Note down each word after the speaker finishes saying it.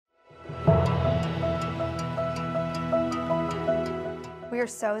We are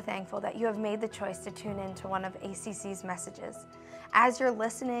so thankful that you have made the choice to tune in to one of ACC's messages. As you're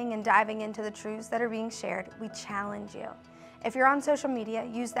listening and diving into the truths that are being shared, we challenge you. If you're on social media,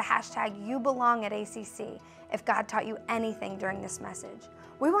 use the hashtag YouBelongAtACC if God taught you anything during this message.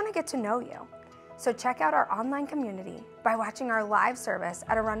 We want to get to know you. So check out our online community by watching our live service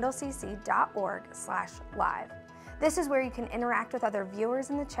at arundelcc.org/live. This is where you can interact with other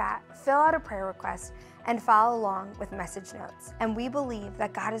viewers in the chat, fill out a prayer request, and follow along with message notes. And we believe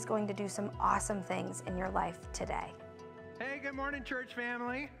that God is going to do some awesome things in your life today. Hey, good morning, church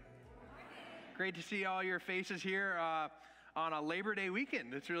family. Great to see all your faces here on a Labor Day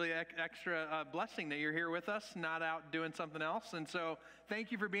weekend. It's really extra blessing that you're here with us, not out doing something else. And so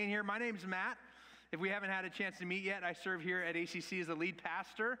thank you for being here. My name's Matt. If we haven't had a chance to meet yet, I serve here at ACC as the lead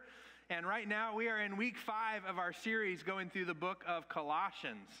pastor. And right now we are in week 5 of our series going through the book of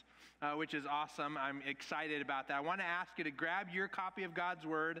Colossians, which is awesome. I'm excited about that. I want to ask you to grab your copy of God's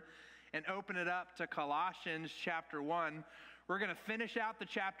Word and open it up to Colossians chapter 1. We're going to finish out the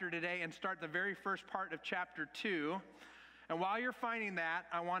chapter today and start the very first part of chapter 2. And while you're finding that,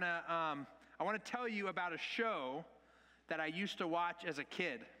 I want to tell you about a show that I used to watch as a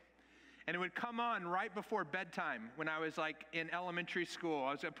kid. And it would come on right before bedtime when I was like in elementary school.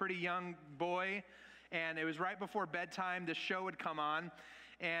 I was a pretty young boy, and it was right before bedtime. This show would come on,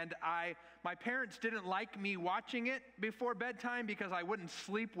 and my parents didn't like me watching it before bedtime because I wouldn't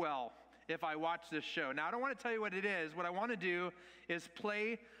sleep well if I watched this show. Now, I don't want to tell you what it is. What I want to do is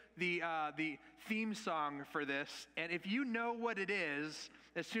play the theme song for this, and if you know what it is,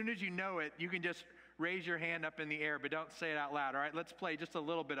 as soon as you know it, you can just raise your hand up in the air, but don't say it out loud, all right? Let's play just a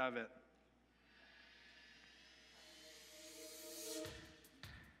little bit of it.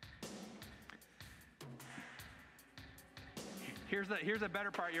 Here's the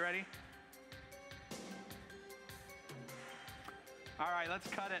better part. You ready? All right, let's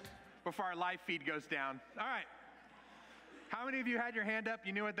cut it before our live feed goes down. All right. How many of you had your hand up?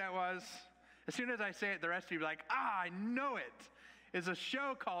 You knew what that was? As soon as I say it, the rest of you be like, I know it. It's a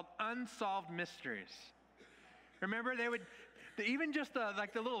show called Unsolved Mysteries. Remember, even just the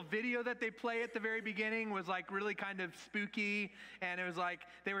little video that they play at the very beginning was like really kind of spooky, and it was like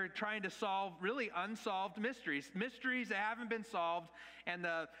they were trying to solve really unsolved mysteries that haven't been solved, and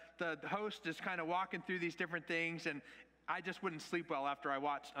the host is kind of walking through these different things, and I just wouldn't sleep well after I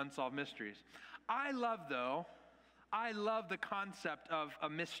watched Unsolved Mysteries. I love the concept of a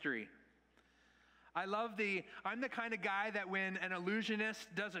mystery. I'm the kind of guy that when an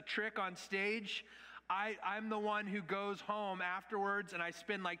illusionist does a trick on stage, I'm the one who goes home afterwards and I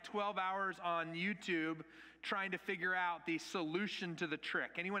spend like 12 hours on YouTube trying to figure out the solution to the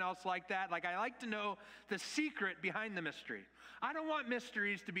trick. Anyone else like that? Like, I like to know the secret behind the mystery. I don't want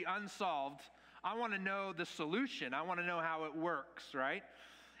mysteries to be unsolved. I want to know the solution. I want to know how it works, right?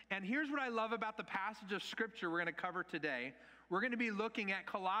 And here's what I love about the passage of Scripture we're going to cover today. We're going to be looking at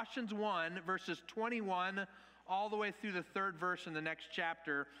Colossians 1, verses 21 all the way through the 3rd verse in the next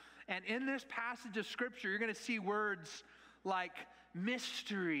chapter. And in this passage of Scripture, you're going to see words like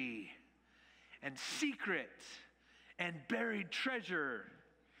mystery and secret and buried treasure.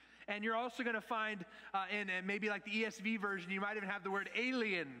 And you're also going to find in maybe like the ESV version, you might even have the word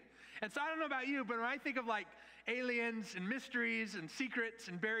alien. And so I don't know about you, but when I think of like aliens and mysteries and secrets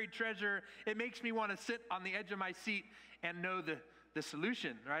and buried treasure, it makes me want to sit on the edge of my seat and know the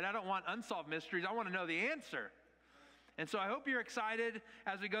solution, right? I don't want unsolved mysteries. I want to know the answer. And so I hope you're excited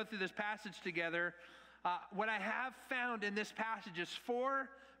as we go through this passage together. What I have found in this passage is 4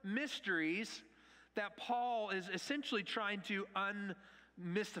 mysteries that Paul is essentially trying to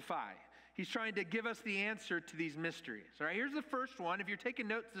unmystify. He's trying to give us the answer to these mysteries. All right, here's the first one. If you're taking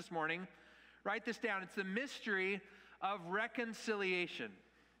notes this morning, write this down. It's the mystery of reconciliation.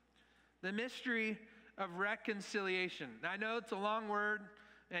 The mystery of reconciliation. Now, I know it's a long word,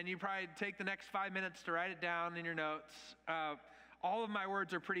 and you probably take the next 5 minutes to write it down in your notes. All of my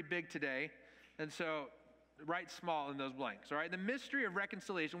words are pretty big today, and so write small in those blanks, all right? The mystery of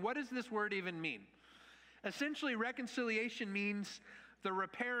reconciliation. What does this word even mean? Essentially, reconciliation means the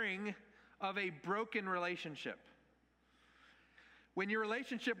repairing of a broken relationship. When your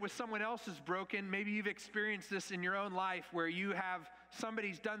relationship with someone else is broken, maybe you've experienced this in your own life where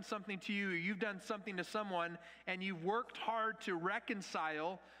somebody's done something to you, or you've done something to someone, and you've worked hard to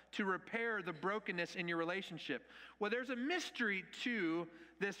reconcile, to repair the brokenness in your relationship. Well, there's a mystery to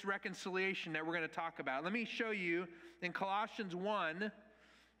this reconciliation that we're going to talk about. Let me show you in Colossians 1,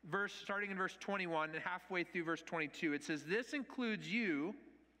 starting in verse 21 and halfway through verse 22. It says, "This includes you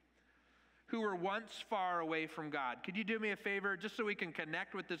who were once far away from God." Could you do me a favor, just so we can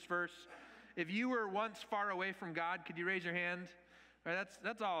connect with this verse? If you were once far away from God, could you raise your hand? Right,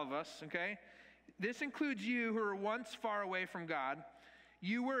 that's all of us, okay? This includes you who were once far away from God.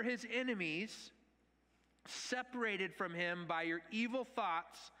 You were his enemies, separated from him by your evil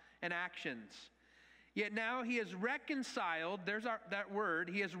thoughts and actions. Yet now he has reconciled, there's that word,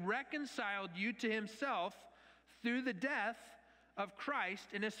 he has reconciled you to himself through the death of Christ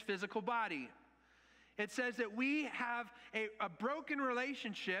in his physical body. It says that we have a broken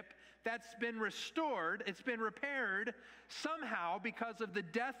relationship that's been restored, it's been repaired somehow because of the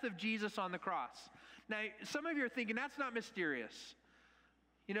death of Jesus on the cross. Now, some of you are thinking, that's not mysterious.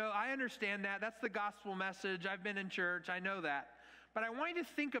 You know, I understand that. That's the gospel message. I've been in church. I know that. But I want you to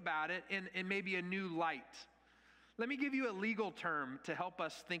think about it in maybe a new light. Let me give you a legal term to help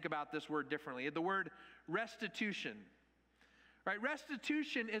us think about this word differently. The word restitution. Right?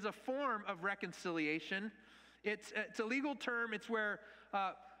 Restitution is a form of reconciliation. It's a legal term. It's where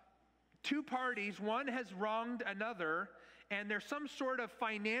two parties, one has wronged another, and there's some sort of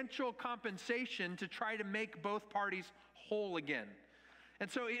financial compensation to try to make both parties whole again.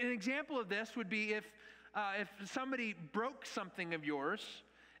 And so an example of this would be if somebody broke something of yours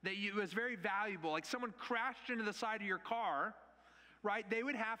that was very valuable, like someone crashed into the side of your car, right? They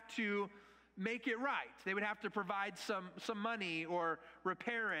would have to make it right. They would have to provide some money or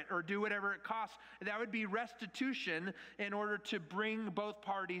repair it or do whatever it costs. That would be restitution in order to bring both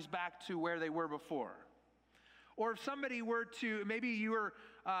parties back to where they were before. Or if somebody were to, maybe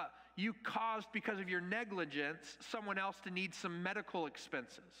you caused because of your negligence someone else to need some medical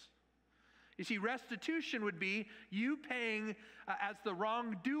expenses. You see, restitution would be you paying as the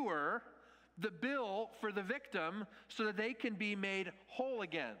wrongdoer the bill for the victim so that they can be made whole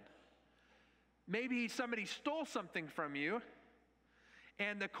again. Maybe somebody stole something from you,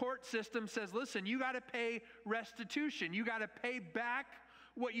 and the court system says, listen, you got to pay restitution. You got to pay back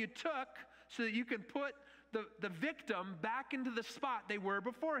what you took so that you can put the victim back into the spot they were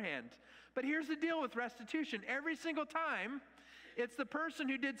beforehand. But here's the deal with restitution. Every single time, it's the person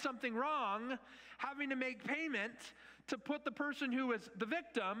who did something wrong having to make payment to put the person who was the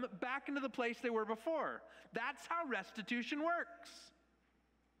victim back into the place they were before. That's how restitution works.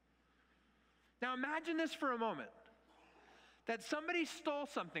 Now imagine this for a moment, that somebody stole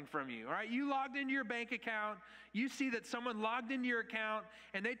something from you, all right? You logged into your bank account, you see that someone logged into your account,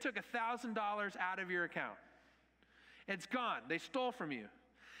 and they took $1,000 out of your account. It's gone. They stole from you.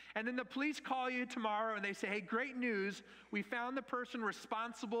 And then the police call you tomorrow and they say, hey, great news. We found the person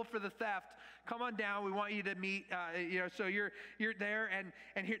responsible for the theft. Come on down. We want you to meet. So you're there,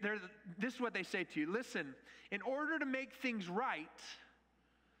 and here, this is what they say to you. Listen, in order to make things right,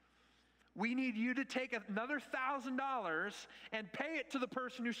 we need you to take another $1,000 and pay it to the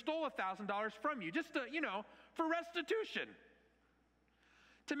person who stole $1,000 from you, just to, for restitution.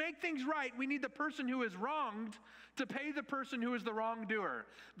 To make things right, we need the person who is wronged to pay the person who is the wrongdoer.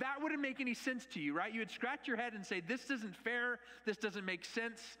 That wouldn't make any sense to you, right? You would scratch your head and say, this isn't fair, this doesn't make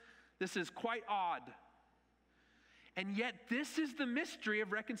sense, this is quite odd. And yet, this is the mystery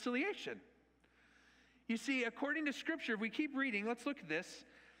of reconciliation. You see, according to Scripture, if we keep reading, let's look at this.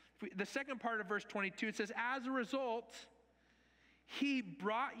 The second part of verse 22, it says, as a result, he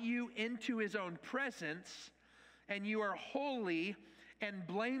brought you into his own presence, and you are holy and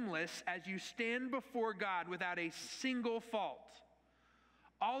blameless as you stand before God without a single fault.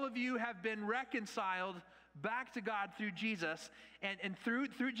 All of you have been reconciled back to God through Jesus, and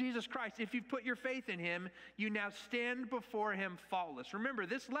through Jesus Christ. If you've put your faith in him, you now stand before him faultless. Remember,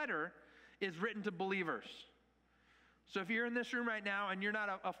 this letter is written to believers. So if you're in this room right now and you're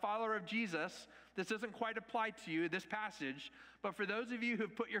not a follower of Jesus, this doesn't quite apply to you, this passage. But for those of you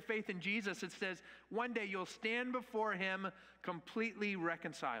who've put your faith in Jesus, it says one day you'll stand before him completely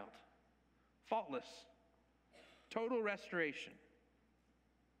reconciled, faultless, total restoration.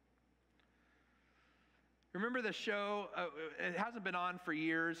 Remember the show, it hasn't been on for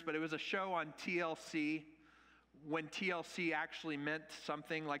years, but it was a show on TLC, when TLC actually meant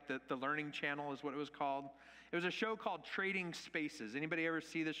something, like the Learning Channel is what it was called. It was a show called Trading Spaces. Anybody ever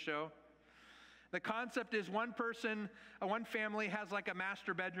see this show? The concept is one family has like a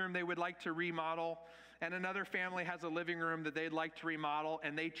master bedroom they would like to remodel, and another family has a living room that they'd like to remodel,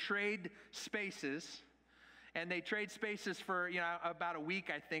 and they trade spaces. And they trade spaces for, about a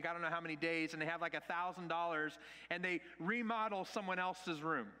week, I think. I don't know how many days, and they have like $1,000, and they remodel someone else's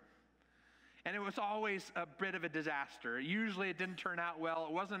room. And it was always a bit of a disaster. Usually it didn't turn out well.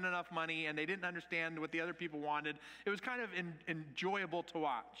 It wasn't enough money, and they didn't understand what the other people wanted. It was kind of enjoyable to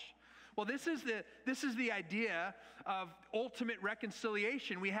watch. Well, this is the idea of ultimate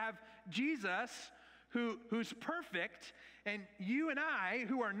reconciliation. We have Jesus who's perfect, and you and I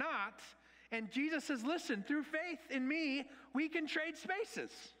who are not, And Jesus says, listen, through faith in me, we can trade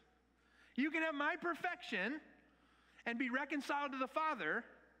spaces. You can have my perfection and be reconciled to the Father,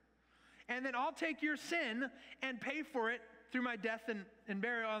 and then I'll take your sin and pay for it through my death and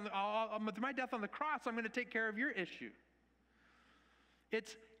burial. Through my death on the cross, I'm going to take care of your issue.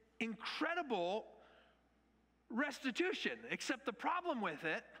 It's incredible restitution, except the problem with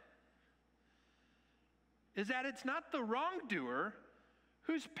it is that it's not the wrongdoer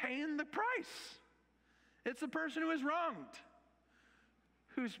who's paying the price. It's the person who is wronged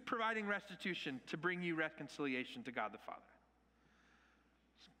who's providing restitution to bring you reconciliation to God the Father.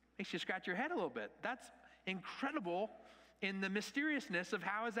 Makes you scratch your head a little bit. That's incredible in the mysteriousness of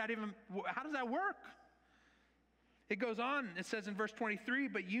how does that work? It goes on, it says in verse 23,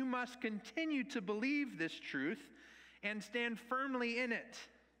 but you must continue to believe this truth and stand firmly in it.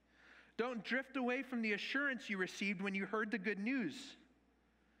 Don't drift away from the assurance you received when you heard the good news.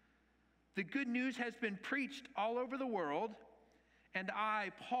 The good news has been preached all over the world, and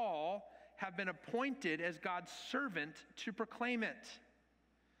I, Paul, have been appointed as God's servant to proclaim it.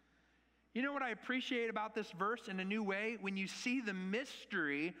 You know what I appreciate about this verse in a new way? When you see the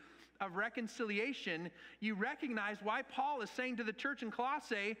mystery of reconciliation, you recognize why Paul is saying to the church in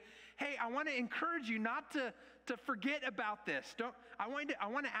Colossae, hey, I want to encourage you not to forget about this. I want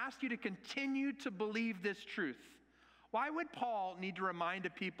to ask you to continue to believe this truth. Why would Paul need to remind a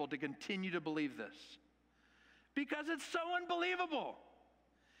people to continue to believe this? Because it's so unbelievable.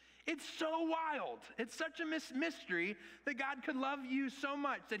 It's so wild. It's such a mystery that God could love you so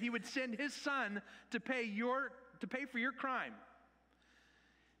much that he would send his son to pay for your crime.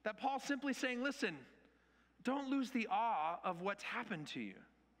 That Paul's simply saying, listen, don't lose the awe of what's happened to you.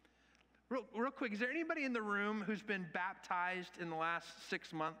 Real quick, is there anybody in the room who's been baptized in the last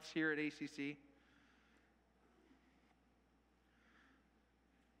 6 months here at ACC?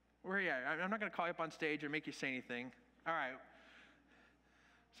 Where are you at? I'm not going to call you up on stage or make you say anything. All right.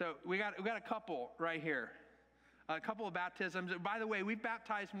 So we got a couple right here. A couple of baptisms. By the way, we've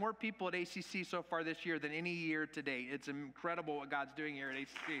baptized more people at ACC so far this year than any year to date. It's incredible what God's doing here at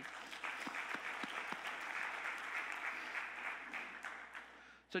ACC.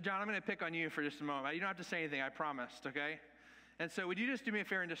 So John, I'm going to pick on you for just a moment. You don't have to say anything, I promised, okay? And so would you just do me a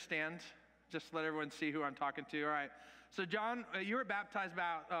favor and just stand? Just let everyone see who I'm talking to. All right. So John, you were baptized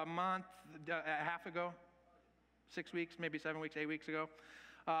about a month, a half ago? 6 weeks, maybe 7 weeks, 8 weeks ago.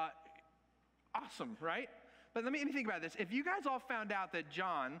 Awesome, right? But let me think about this. If you guys all found out that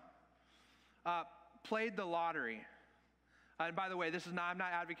John played the lottery, and by the way, I'm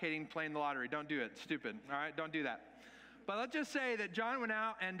not advocating playing the lottery. Don't do it. Stupid, all right? Don't do that. But let's just say that John went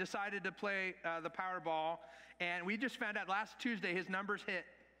out and decided to play the Powerball, and we just found out last Tuesday his numbers hit,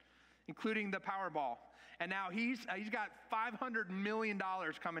 including the Powerball. And now he's got $500 million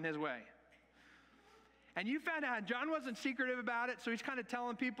coming his way. And you found out John wasn't secretive about it, so he's kind of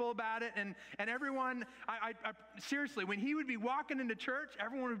telling people about it. And everyone, seriously, when he would be walking into church,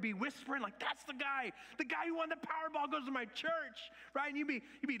 everyone would be whispering, like, that's the guy who won the Powerball goes to my church, right? And you'd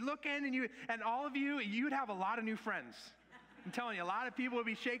be looking, and all of you'd have a lot of new friends. I'm telling you, a lot of people would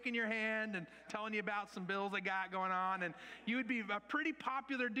be shaking your hand and telling you about some bills they got going on, and you would be a pretty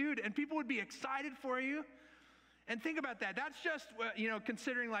popular dude, and people would be excited for you. And think about that. That's just,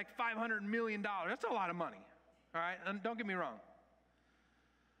 considering like $500 million. That's a lot of money, all right? And don't get me wrong.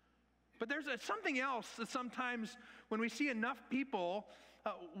 But there's something else that sometimes when we see enough people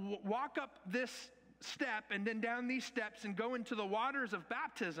walk up this step and then down these steps and go into the waters of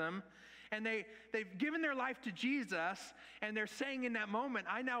baptism, and they've given their life to Jesus, and they're saying in that moment,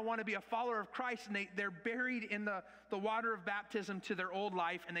 I now want to be a follower of Christ, and they're buried in the water of baptism to their old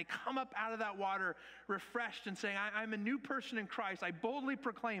life, and they come up out of that water refreshed and saying, I'm a new person in Christ. I boldly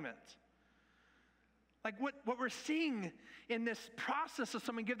proclaim it. Like what we're seeing in this process of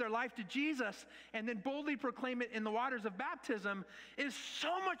someone give their life to Jesus and then boldly proclaim it in the waters of baptism is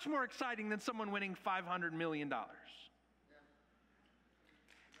so much more exciting than someone winning $500 million.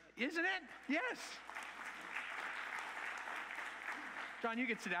 Isn't it? Yes. John, you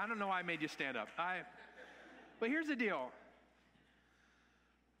can sit down. I don't know why I made you stand up. But here's the deal.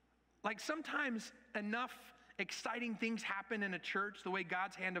 Like sometimes enough exciting things happen in a church, the way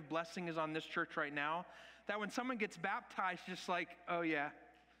God's hand of blessing is on this church right now, that when someone gets baptized, just like, oh yeah,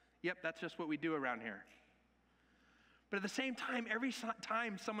 yep, that's just what we do around here. But at the same time, every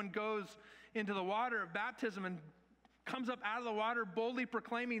time someone goes into the water of baptism and comes up out of the water boldly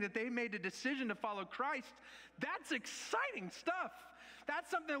proclaiming that they made a decision to follow Christ, that's exciting stuff.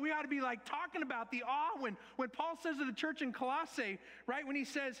 That's something that we ought to be like talking about, the awe when Paul says to the church in Colossae, right, when he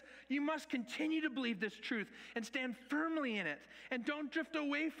says, you must continue to believe this truth and stand firmly in it, and don't drift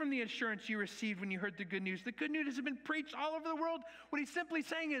away from the assurance you received when you heard the good news. The good news has been preached all over the world. What he's simply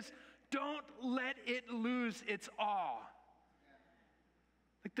saying is, don't let it lose its awe.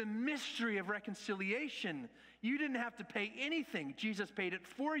 Like the mystery of reconciliation. You didn't have to pay anything. Jesus paid it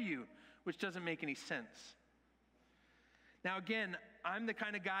for you, which doesn't make any sense. Now again, I'm the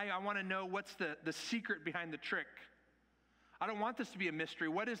kind of guy, I want to know what's the secret behind the trick. I don't want this to be a mystery.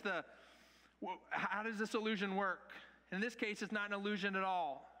 How does this illusion work? In this case, it's not an illusion at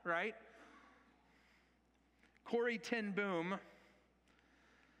all, right? Corrie ten Boom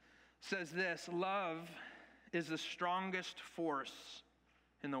says this: love is the strongest force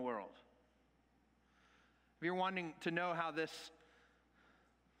in the world. If you're wanting to know how this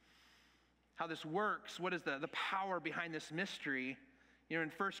works, what is the power behind this mystery? You know,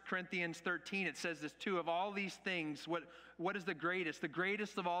 in 1 Corinthians 13, it says this too: of all these things, what is the greatest? The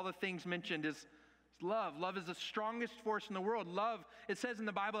greatest of all the things mentioned is love. Love is the strongest force in the world. Love, it says in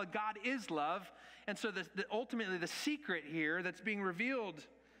the Bible that God is love. And so ultimately the secret here that's being revealed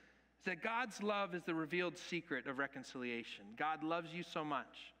is that God's love is the revealed secret of reconciliation. God loves you so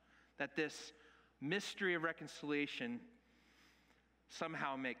much that this mystery of reconciliation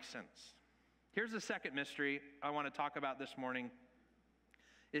somehow makes sense. Here's the second mystery I want to talk about this morning.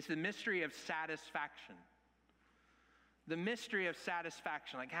 It's the mystery of satisfaction. The mystery of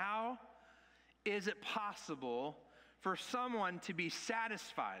satisfaction. Like, how is it possible for someone to be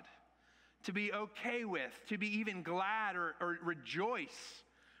satisfied, to be okay with, to be even glad or rejoice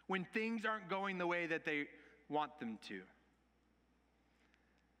when things aren't going the way that they want them to?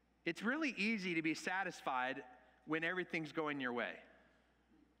 It's really easy to be satisfied when everything's going your way.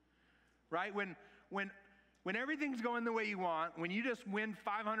 Right? When everything's going the way you want, when you just win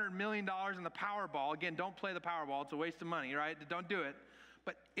 $500 million in the Powerball, again, don't play the Powerball, it's a waste of money, right? Don't do it.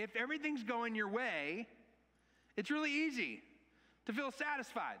 But if everything's going your way, it's really easy to feel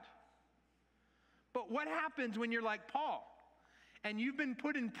satisfied. But what happens when you're like Paul and you've been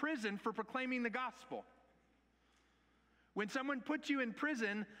put in prison for proclaiming the gospel? When someone puts you in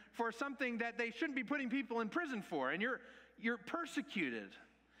prison for something that they shouldn't be putting people in prison for, and you're persecuted.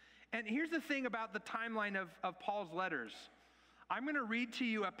 And here's the thing about the timeline of Paul's letters. I'm going to read to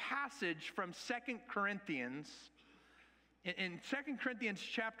you a passage from 2 Corinthians. In 2 Corinthians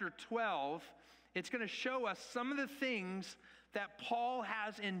chapter 12, it's going to show us some of the things that Paul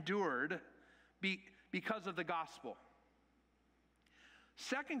has endured because of the gospel.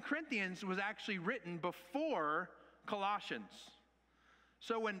 2 Corinthians was actually written before Colossians.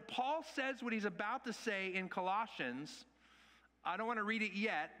 So when Paul says what he's about to say in Colossians, I don't want to read it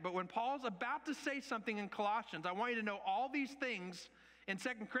yet, but when Paul's about to say something in Colossians, I want you to know all these things in 2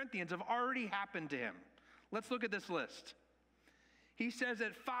 Corinthians have already happened to him. Let's look at this list. He says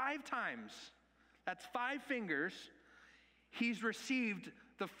that 5 times, that's 5 fingers, he's received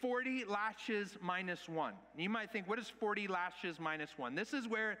the 40 lashes minus 1. You might think, what is 40 lashes minus 1? This is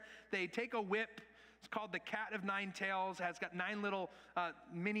where they take a whip. It's called the cat of 9 tails. It has got 9 little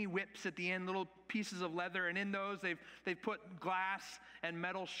mini whips at the end, little pieces of leather. And in those, they've put glass and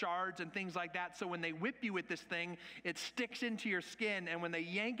metal shards and things like that. So when they whip you with this thing, it sticks into your skin. And when they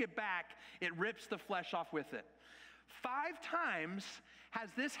yank it back, it rips the flesh off with it. 5 times has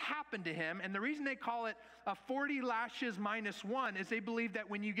this happened to him. And the reason they call it a 40 lashes minus 1 is they believe that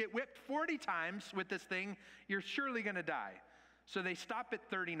when you get whipped 40 times with this thing, you're surely going to die. So they stop at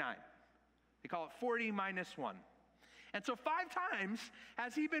 39. They call it 40 minus 1. And so 5 times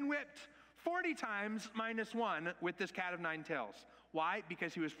has he been whipped 40 times minus 1 with this cat of 9 tails. Why?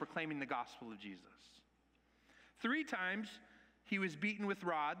 Because he was proclaiming the gospel of Jesus. 3 times he was beaten with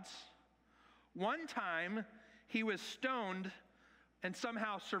rods. 1 time he was stoned and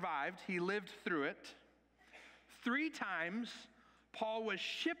somehow survived. He lived through it. 3 times Paul was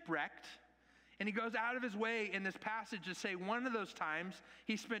shipwrecked. And he goes out of his way in this passage to say one of those times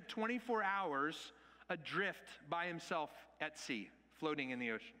he spent 24 hours adrift by himself at sea, floating in the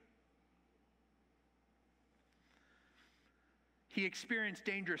ocean. He experienced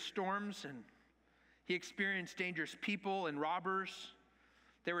dangerous storms, and he experienced dangerous people and robbers.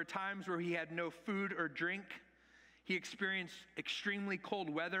 There were times where he had no food or drink. He experienced extremely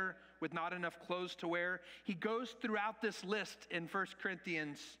cold weather with not enough clothes to wear. He goes throughout this list in 1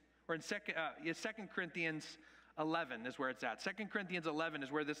 Corinthians or in 2 Corinthians 11 is where it's at. 2 Corinthians 11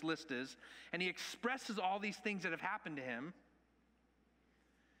 is where this list is. And he expresses all these things that have happened to him.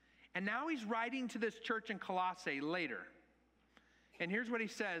 And now he's writing to this church in Colossae later. And here's what he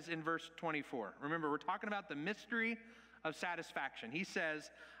says in verse 24. Remember, we're talking about the mystery of satisfaction. He says,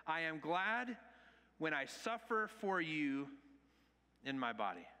 I am glad when I suffer for you in my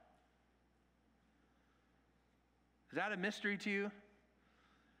body. Is that a mystery to you?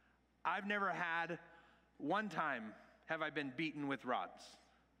 I've never had one time have I been beaten with rods.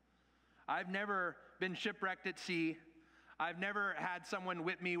 I've never been shipwrecked at sea. I've never had someone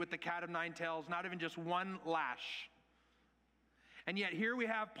whip me with the cat of nine tails, not even just one lash. And yet here we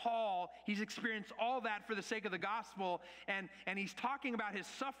have Paul. He's experienced all that for the sake of the gospel, and he's talking about his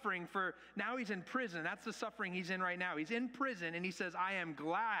suffering for, now he's in prison. That's the suffering he's in right now. He's in prison, and he says, I am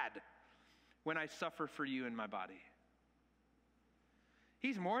glad when I suffer for you in my body.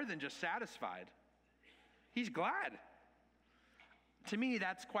 He's more than just satisfied. He's glad. To me,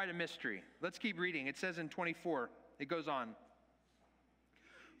 that's quite a mystery. Let's keep reading. It says in 24, it goes on.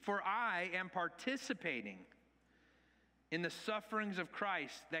 For I am participating in the sufferings of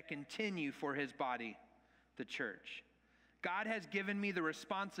Christ that continue for his body, the church. God has given me the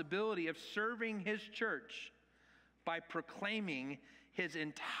responsibility of serving his church by proclaiming his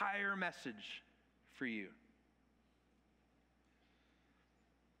entire message for you.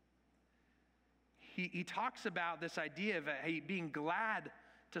 He talks about this idea of being glad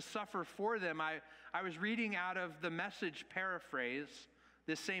to suffer for them. I was reading out of the Message paraphrase,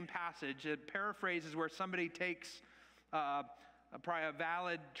 this same passage. A paraphrase is where somebody takes probably a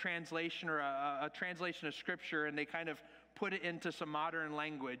valid translation or a translation of Scripture, and they kind of put it into some modern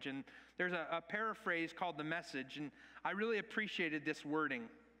language. And there's a paraphrase called the Message, and I really appreciated this wording.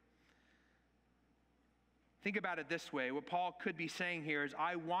 Think about it this way. What Paul could be saying here is,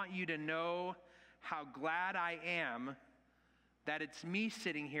 I want you to know how glad I am that it's me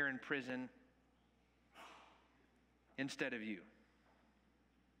sitting here in prison instead of you.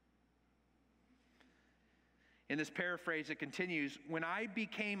 In this paraphrase, it continues, when I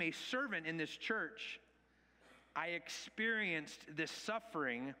became a servant in this church, I experienced this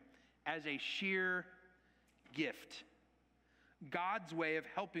suffering as a sheer gift. God's way of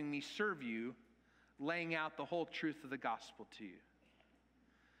helping me serve you, laying out the whole truth of the gospel to you.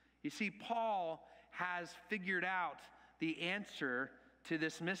 You see, Paul has figured out the answer to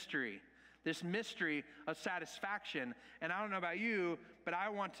this mystery of satisfaction. And I don't know about you, but I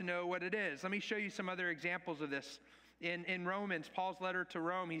want to know what it is. Let me show you some other examples of this. In Romans, Paul's letter to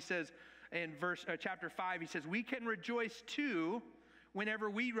Rome, he says in chapter 5, he says, we can rejoice too whenever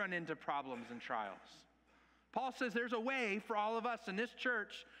we run into problems and trials. Paul says there's a way for all of us in this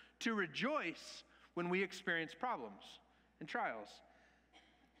church to rejoice when we experience problems and trials.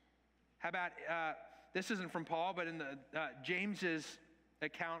 How about, this isn't from Paul, but in the James's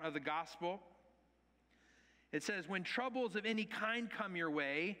account of the gospel, it says, when troubles of any kind come your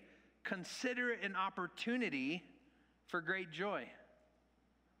way, consider it an opportunity for great joy.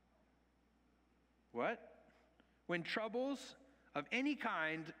 What? When troubles of any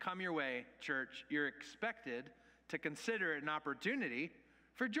kind come your way, church, you're expected to consider it an opportunity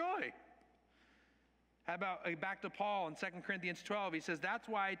for joy. How about back to Paul in 2 Corinthians 12? He says, that's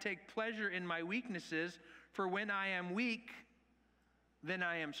why I take pleasure in my weaknesses, for when I am weak, then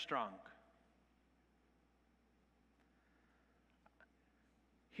I am strong.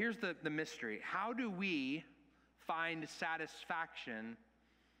 Here's the mystery. How do we find satisfaction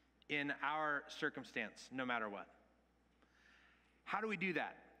in our circumstance, no matter what? How do we do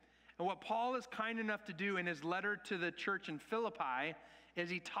that? And what Paul is kind enough to do in his letter to the church in Philippi is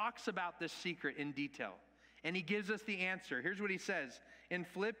he talks about this secret in detail. And he gives us the answer. Here's what he says. In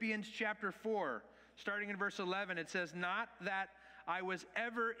Philippians chapter 4, starting in verse 11, it says, not that I was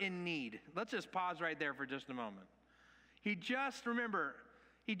ever in need. Let's just pause right there for just a moment. He just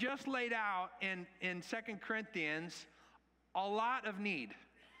laid out in 2 Corinthians a lot of need.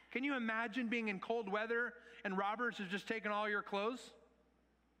 Can you imagine being in cold weather and robbers have just taken all your clothes?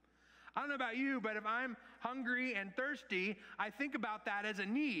 I don't know about you, but if I'm hungry and thirsty, I think about that as a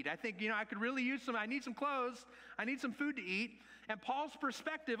need. I think, I could really use I need some clothes, I need some food to eat. And Paul's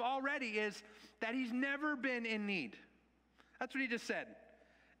perspective already is that he's never been in need. That's what he just said.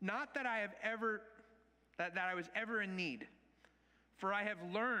 Not that I was ever in need, for I have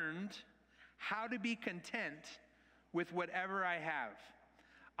learned how to be content with whatever I have.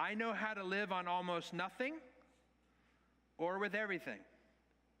 I know how to live on almost nothing or with everything.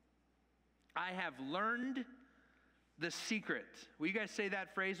 I have learned the secret. Will you guys say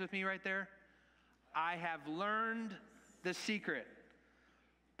that phrase with me right there? I have learned the secret.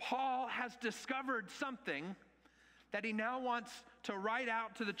 Paul has discovered something that he now wants to write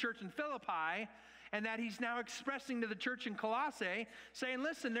out to the church in Philippi, and that he's now expressing to the church in Colossae, saying,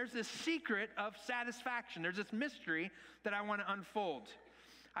 listen, there's this secret of satisfaction. There's this mystery that I want to unfold.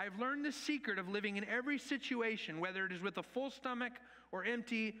 I have learned the secret of living in every situation, whether it is with a full stomach or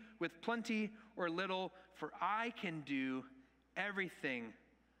empty, with plenty or little, for I can do everything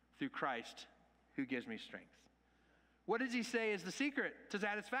through Christ who gives me strength. What does he say is the secret to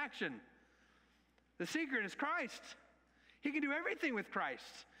satisfaction? The secret is Christ. He can do everything with Christ.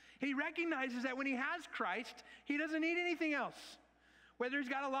 He recognizes that when he has Christ, he doesn't need anything else. Whether he's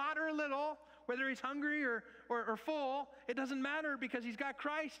got a lot or a little, whether he's hungry or full, it doesn't matter because he's got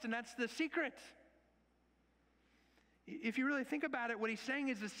Christ, and that's the secret. If you really think about it, what he's saying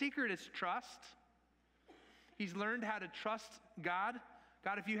is the secret is trust. He's learned how to trust God.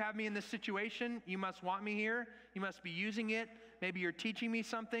 God, if you have me in this situation, you must want me here. You must be using it. Maybe you're teaching me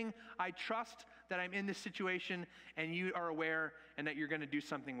something. I trust that I'm in this situation and you are aware and that you're going to do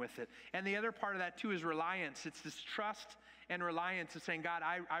something with it. And the other part of that too is reliance. It's this trust and reliance of saying, God,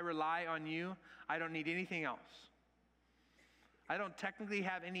 I rely on you. I don't need anything else. I don't technically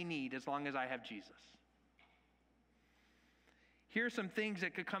have any need as long as I have Jesus. Here are some things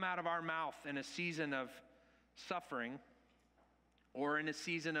that could come out of our mouth in a season of suffering or in a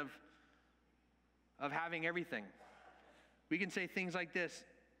season of having everything. We can say things like this: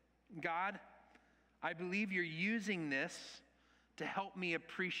 God, I believe you're using this to help me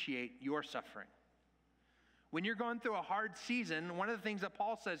appreciate your suffering. When you're going through a hard season, one of the things that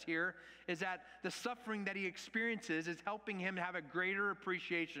Paul says here is that the suffering that he experiences is helping him have a greater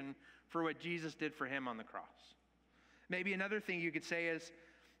appreciation for what Jesus did for him on the cross. Maybe another thing you could say is,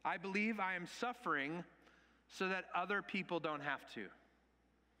 I believe I am suffering so that other people don't have to.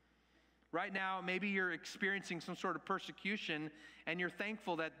 Right now, maybe you're experiencing some sort of persecution and you're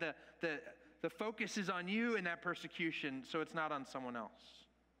thankful that the focus is on you in that persecution so it's not on someone else.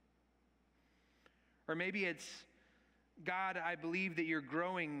 Or maybe it's, God, I believe that you're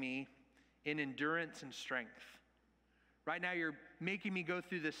growing me in endurance and strength. Right now, you're making me go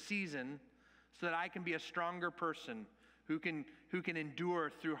through this season so that I can be a stronger person who can endure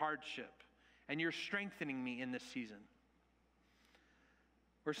through hardship. And you're strengthening me in this season.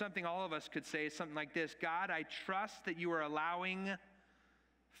 Or something all of us could say is something like this: God, I trust that you are allowing,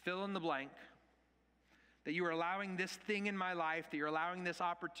 fill in the blank, that you are allowing this thing in my life, that you're allowing this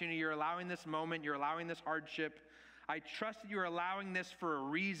opportunity, you're allowing this moment, you're allowing this hardship. I trust that you're allowing this for a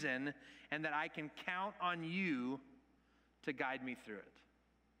reason and that I can count on you to guide me through it.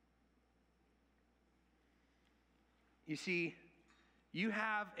 You see, you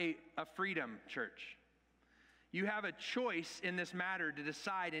have a freedom, church. You have a choice in this matter to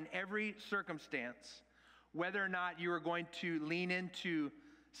decide in every circumstance whether or not you are going to lean into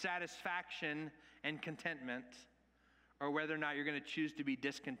satisfaction and contentment, or whether or not you're going to choose to be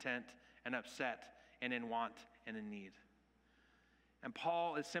discontent and upset and in want and in need. And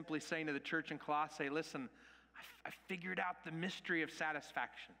Paul is simply saying to the church in Colossae, listen, I figured out the mystery of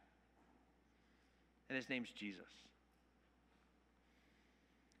satisfaction. And his name's Jesus.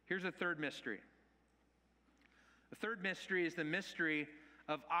 Here's a third mystery. The third mystery is the mystery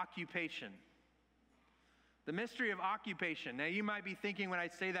of occupation. The mystery of occupation. Now, you might be thinking when I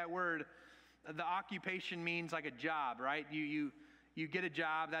say that word, the occupation means like a job, right? You get a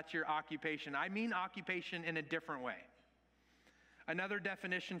job, that's your occupation. I mean occupation in a different way. Another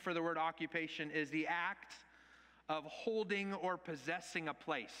definition for the word occupation is the act of holding or possessing a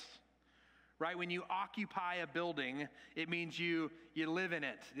place. Right? When you occupy a building, it means you live in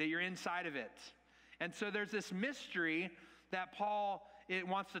it, that you're inside of it. And so there's this mystery that Paul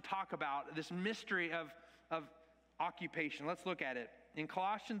wants to talk about, this mystery of occupation. Let's look at it. In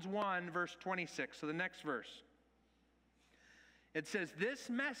Colossians 1, verse 26, so the next verse, it says,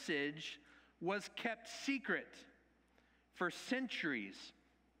 this message was kept secret for centuries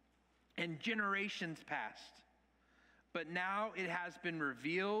and generations past, but now it has been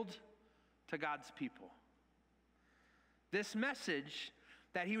revealed to God's people. This message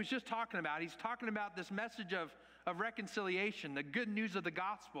that he was just talking about, he's talking about this message of reconciliation, the good news of the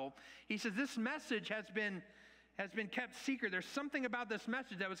gospel. He says this message has been kept secret. There's something about this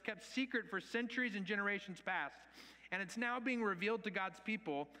message that was kept secret for centuries and generations past, and it's now being revealed to God's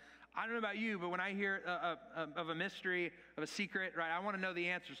people. I don't know about you, but when I hear of a mystery, of a secret, right, I want to know the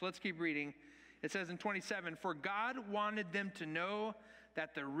answer. So let's keep reading. It says in 27, for God wanted them to know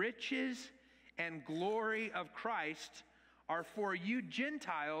that the riches and glory of Christ are for you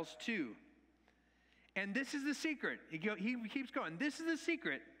Gentiles too. And this is the secret. He keeps going. This is the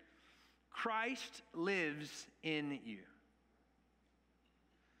secret. Christ lives in you.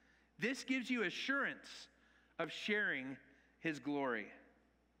 This gives you assurance of sharing his glory.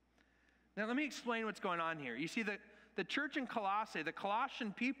 Now let me explain what's going on here. You see, the church in Colossae, the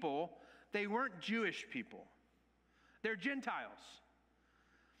Colossian people, they weren't Jewish people. They're Gentiles.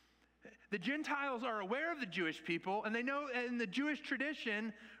 The Gentiles are aware of the Jewish people, and they know in the Jewish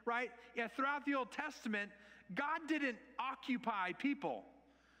tradition, right, throughout the Old Testament, God didn't occupy people.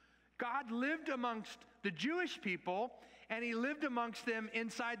 God lived amongst the Jewish people, and he lived amongst them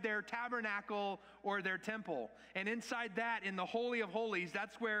inside their tabernacle or their temple. And inside that, in the Holy of Holies,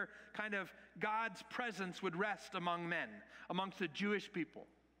 that's where kind of God's presence would rest among men, amongst the Jewish people.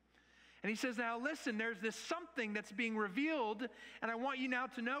 And he says, now listen, there's this something that's being revealed, and I want you now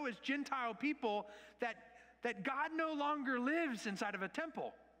to know as Gentile people that God no longer lives inside of a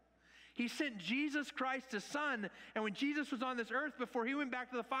temple. He sent Jesus Christ, his son, and when Jesus was on this earth, before he went back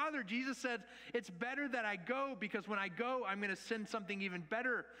to the Father, Jesus said, it's better that I go, because when I go, I'm going to send something even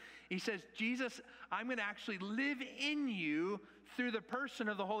better. He says, Jesus, I'm going to actually live in you through the person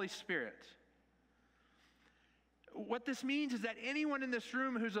of the Holy Spirit. What this means is that anyone in this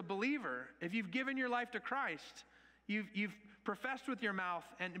room who's a believer, if you've given your life to Christ, you've professed with your mouth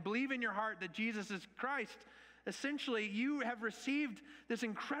and believe in your heart that Jesus is Christ, essentially you have received this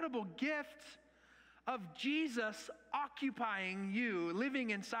incredible gift of Jesus occupying you,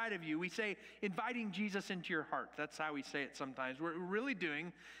 living inside of you. We say inviting Jesus into your heart. That's how we say it sometimes. What we're really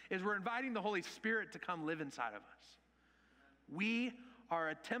doing is we're inviting the Holy Spirit to come live inside of us. We are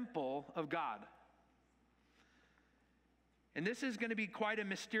a temple of God. And this is going to be quite a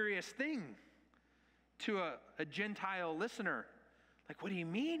mysterious thing to a Gentile listener. Like, what do you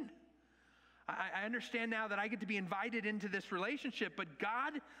mean? I understand now that I get to be invited into this relationship, but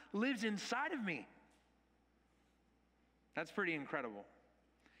God lives inside of me. That's pretty incredible.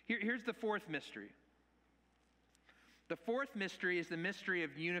 Here's the fourth mystery. The fourth mystery is the mystery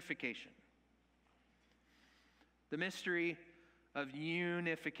of unification. The mystery of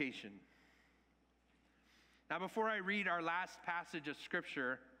unification. Now, before I read our last passage of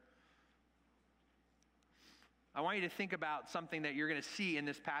Scripture, I want you to think about something that you're going to see in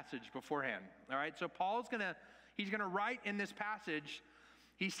this passage beforehand. All right, so he's going to write in this passage,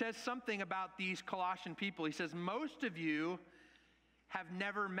 he says something about these Colossian people. He says, most of you have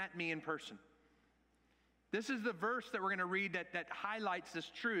never met me in person. This is the verse that we're going to read that highlights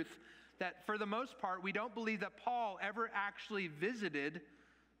this truth, that for the most part, we don't believe that Paul ever actually visited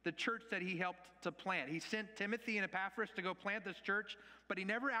the church that he helped to plant. He sent Timothy and Epaphras to go plant this church, but he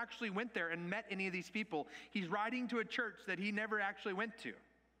never actually went there and met any of these people. He's writing to a church that he never actually went to.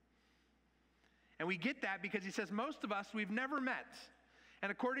 And we get that because he says, most of us, we've never met.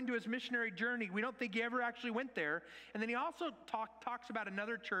 And according to his missionary journey, we don't think he ever actually went there. And then he also talks about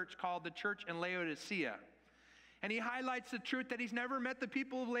another church called the church in Laodicea. And he highlights the truth that he's never met the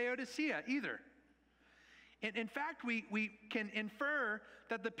people of Laodicea either. In fact, we can infer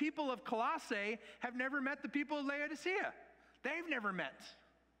that the people of Colossae have never met the people of Laodicea. They've never met.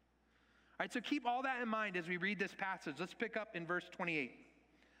 All right, so keep all that in mind as we read this passage. Let's pick up in verse 28.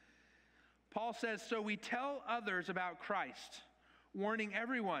 Paul says, so we tell others about Christ, warning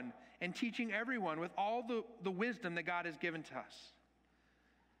everyone and teaching everyone with all the wisdom that God has given to us.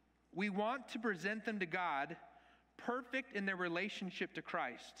 We want to present them to God perfect in their relationship to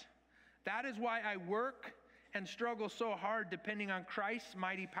Christ. That is why I work and struggle so hard depending on Christ's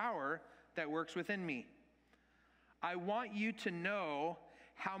mighty power that works within me. I want you to know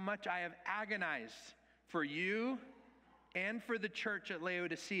how much I have agonized for you and for the church at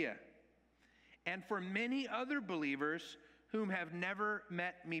Laodicea and for many other believers whom have never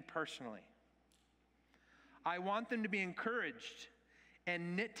met me personally. I want them to be encouraged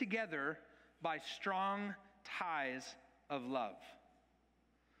and knit together by strong ties of love.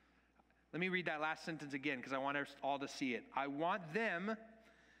 Let me read that last sentence again because I want us all to see it. I want them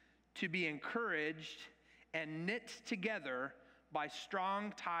to be encouraged and knit together by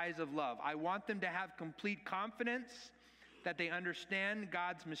strong ties of love. I want them to have complete confidence that they understand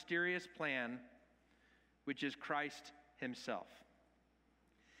God's mysterious plan, which is Christ himself.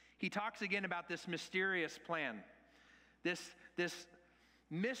 He talks again about this mysterious plan, this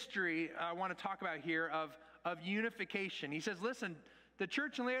mystery I want to talk about here of unification. He says, listen, the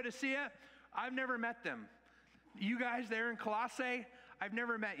church in Laodicea, I've never met them. You guys there in Colossae, I've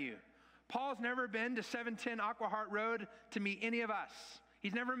never met you. Paul's never been to 710 Aquahart Road to meet any of us.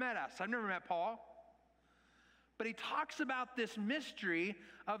 He's never met us. I've never met Paul. But he talks about this mystery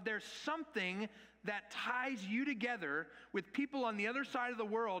of there's something that ties you together with people on the other side of the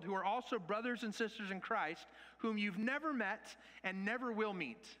world who are also brothers and sisters in Christ, whom you've never met and never will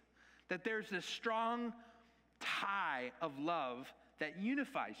meet. That there's this strong tie of love that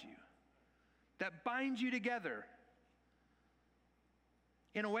unifies you, that binds you together.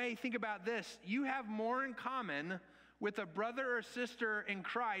 In a way, think about this. You have more in common with a brother or sister in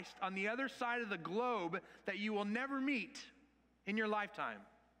Christ on the other side of the globe that you will never meet in your lifetime.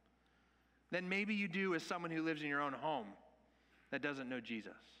 than maybe you do as someone who lives in your own home that doesn't know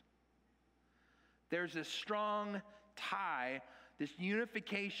Jesus. There's this strong tie, this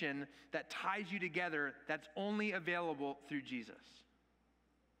unification that ties you together that's only available through Jesus.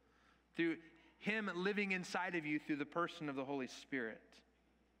 Through Him living inside of you through the person of the Holy Spirit.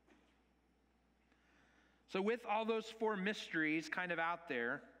 So with all those four mysteries kind of out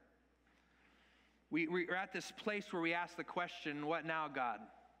there, we're at this place where we ask the question, what now, God?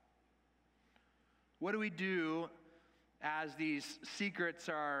 What do we do as these secrets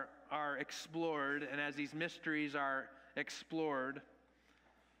are explored and as these mysteries are explored?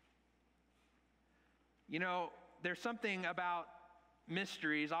 You know, there's something about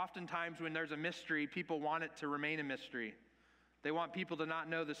mysteries. Oftentimes when there's a mystery, people want it to remain a mystery. They want people to not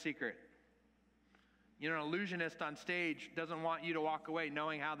know the secret. You know, an illusionist on stage doesn't want you to walk away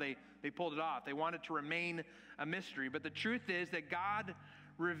knowing how they pulled it off. They want it to remain a mystery. But the truth is that God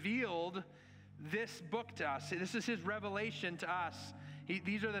revealed this book to us. This is His revelation to us.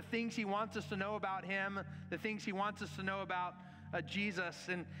 These are the things He wants us to know about Him, the things He wants us to know about Jesus.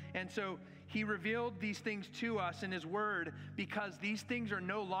 And so He revealed these things to us in His Word because these things are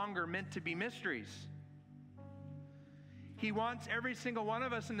no longer meant to be mysteries. He wants every single one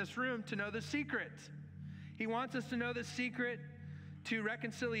of us in this room to know the secret. He wants us to know the secret to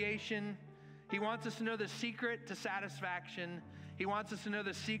reconciliation. He wants us to know the secret to satisfaction. He wants us to know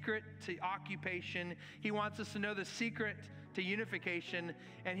the secret to occupation. He wants us to know the secret to unification.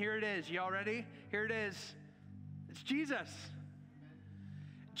 And here it is. Y'all ready? Here it is. It's Jesus.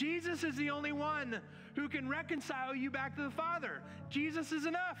 Jesus is the only one who can reconcile you back to the Father. Jesus is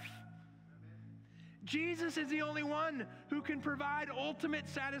enough. Jesus is the only one who can provide ultimate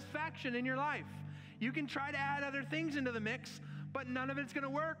satisfaction in your life. You can try to add other things into the mix, but none of it's going to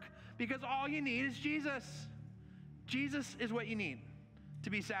work because all you need is Jesus. Jesus is what you need to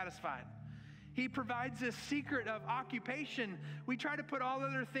be satisfied. He provides this secret of occupation. We try to put all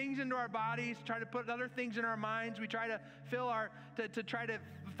other things into our bodies, try to put other things in our minds. We try to to try to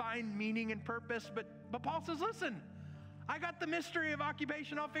find meaning and purpose. But Paul says, listen, I got the mystery of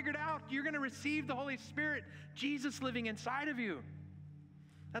occupation all figured out. You're going to receive the Holy Spirit, Jesus living inside of you.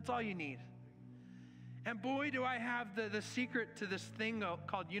 That's all you need. And boy, do I have the secret to this thing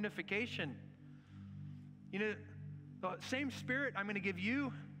called unification. You know, the same Spirit I'm going to give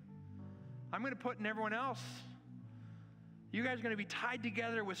you, I'm going to put in everyone else. You guys are going to be tied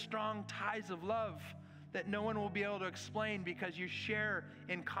together with strong ties of love that no one will be able to explain because you share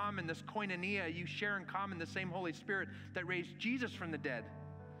in common this koinonia. You share in common the same Holy Spirit that raised Jesus from the dead.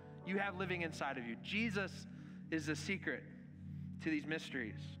 You have living inside of you. Jesus is the secret to these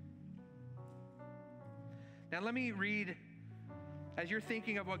mysteries. Now let me read, as you're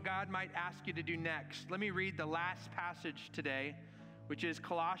thinking of what God might ask you to do next, let me read the last passage today, which is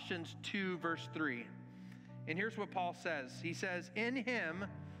Colossians 2, verse 3. And here's what Paul says. He says, in Him,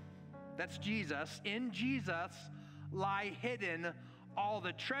 that's Jesus, in Jesus lie hidden all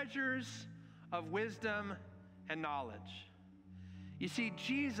the treasures of wisdom and knowledge. You see,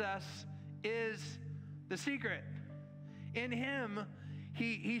 Jesus is the secret. In Him,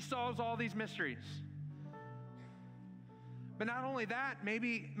 He solves all these mysteries. But not only that,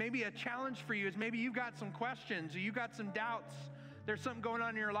 maybe a challenge for you is maybe you've got some questions or you've got some doubts. There's something going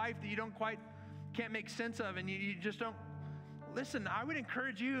on in your life that you can't make sense of, and you just don't. Listen, I would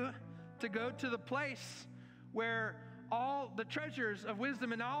encourage you to go to the place where all the treasures of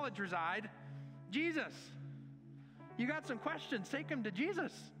wisdom and knowledge reside, Jesus. You got some questions, take them to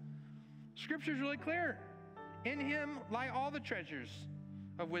Jesus. Scripture's really clear. In Him lie all the treasures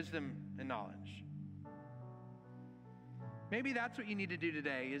of wisdom and knowledge. Maybe that's what you need to do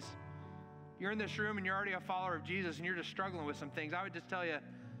today is you're in this room and you're already a follower of Jesus and you're just struggling with some things. I would just tell you,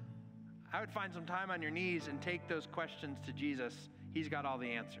 I would find some time on your knees and take those questions to Jesus. He's got all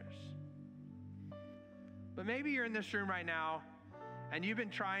the answers. But maybe you're in this room right now and you've been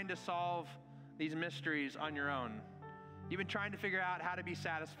trying to solve these mysteries on your own. You've been trying to figure out how to be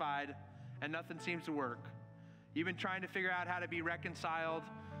satisfied and nothing seems to work. You've been trying to figure out how to be reconciled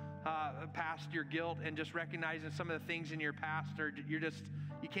past your guilt and just recognizing some of the things in your past or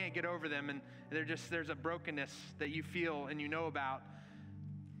you can't get over them and there's a brokenness that you feel and you know about.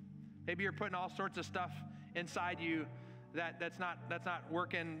 Maybe you're putting all sorts of stuff inside you that's not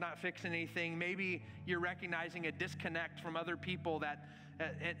working, not fixing anything. Maybe you're recognizing a disconnect from other people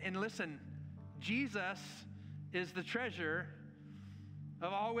and listen, Jesus is the treasure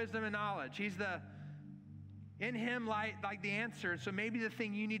of all wisdom and knowledge. In Him like the answer. So maybe the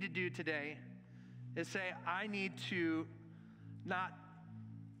thing you need to do today is say, I need to not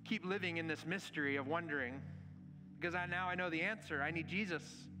keep living in this mystery of wondering because now I know the answer. I need Jesus.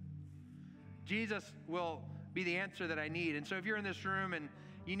 Jesus will be the answer that I need. And so if you're in this room and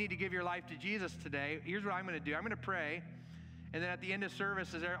you need to give your life to Jesus today, here's what I'm going to do. I'm going to pray. And then at the end of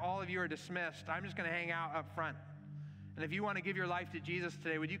service, as all of you are dismissed, I'm just going to hang out up front. And if you want to give your life to Jesus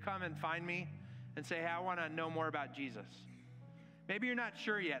today, would you come and find me and say, hey, I want to know more about Jesus? Maybe you're not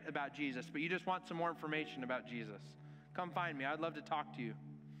sure yet about Jesus, but you just want some more information about Jesus. Come find me. I'd love to talk to you.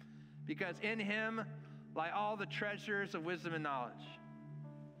 Because in him lie all the treasures of wisdom and knowledge.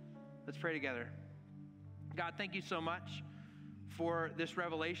 Let's pray together. God, thank you so much for this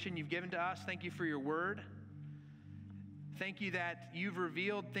revelation you've given to us. Thank you for your word. Thank you that you've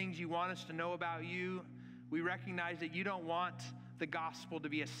revealed things you want us to know about you. We recognize that you don't want the gospel to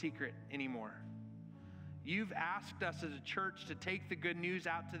be a secret anymore. You've asked us as a church to take the good news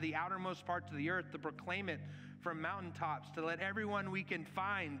out to the outermost parts of the earth, to proclaim it from mountaintops, to let everyone we can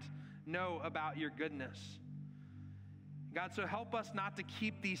find know about your goodness. God, so help us not to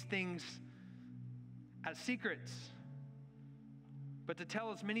keep these things as secrets, but to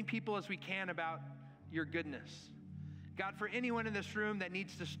tell as many people as we can about your goodness. God, for anyone in this room that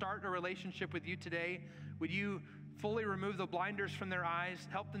needs to start a relationship with you today, would you fully remove the blinders from their eyes,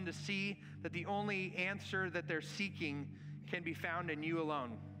 help them to see that the only answer that they're seeking can be found in you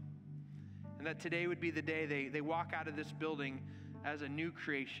alone. And that today would be the day they walk out of this building as a new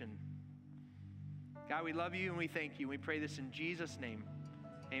creation. God, we love you and we thank you. We pray this in Jesus' name.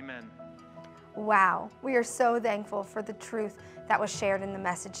 Amen. Wow, we are so thankful for the truth that was shared in the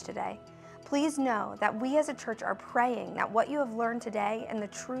message today. Please know that we as a church are praying that what you have learned today and the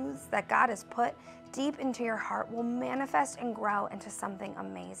truths that God has put deep into your heart will manifest and grow into something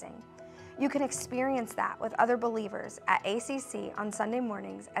amazing. You can experience that with other believers at ACC on Sunday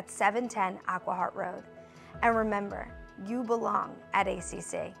mornings at 710 Aquahart Road. And remember, you belong at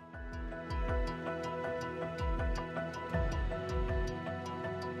ACC.